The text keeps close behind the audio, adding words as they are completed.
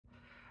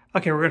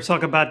Okay, we're going to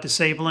talk about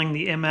disabling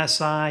the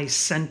MSI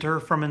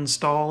Center from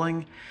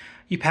installing.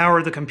 You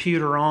power the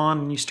computer on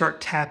and you start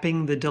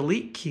tapping the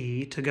delete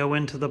key to go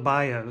into the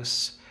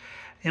BIOS.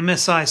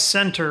 MSI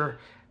Center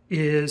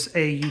is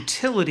a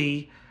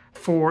utility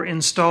for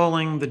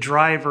installing the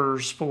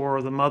drivers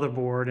for the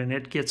motherboard, and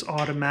it gets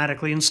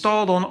automatically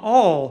installed on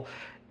all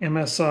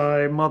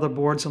MSI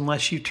motherboards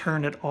unless you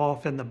turn it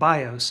off in the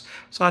BIOS.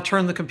 So I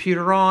turn the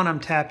computer on, I'm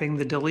tapping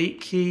the delete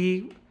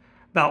key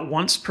about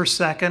once per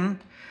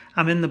second.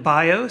 I'm in the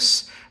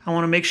BIOS. I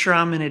want to make sure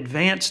I'm in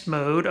advanced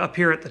mode. Up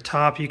here at the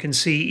top you can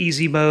see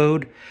easy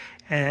mode,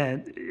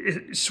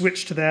 and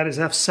switch to that is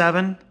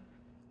F7,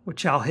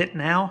 which I'll hit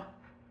now.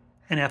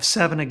 And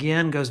F7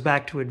 again goes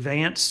back to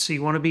advanced. So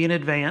you want to be in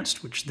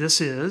advanced, which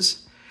this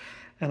is.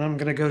 And I'm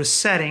going to go to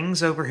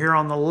settings over here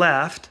on the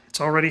left.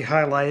 It's already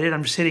highlighted.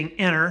 I'm just hitting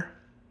enter.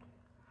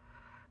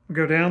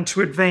 Go down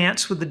to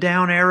advanced with the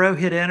down arrow,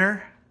 hit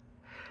enter.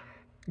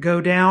 Go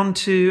down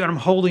to, and I'm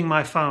holding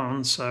my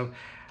phone, so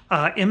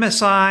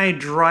MSI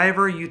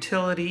driver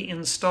utility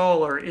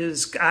installer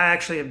is, I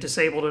actually have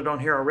disabled it on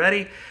here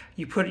already.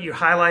 You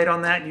highlight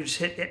on that and you just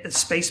hit the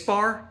space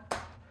bar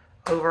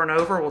over and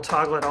over. We'll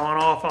toggle it on,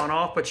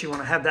 off, but you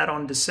want to have that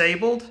on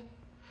disabled.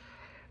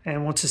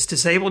 And once it's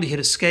disabled, you hit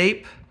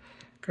escape.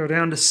 Go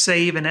down to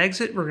save and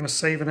exit. We're going to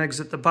save and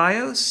exit the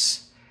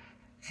BIOS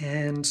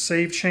and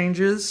save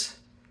changes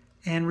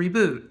and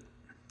reboot.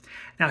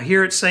 Now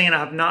here it's saying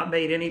I've not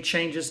made any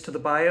changes to the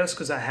BIOS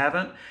because I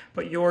haven't,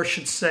 but yours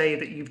should say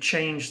that you've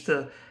changed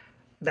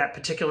that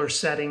particular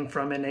setting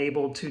from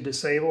enabled to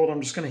disabled. I'm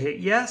just going to hit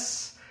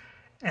yes,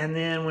 and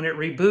then when it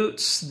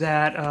reboots,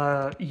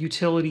 that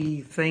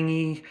utility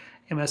thingy,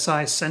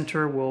 MSI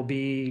Center, will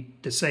be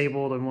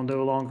disabled and will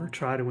no longer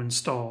try to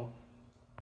install.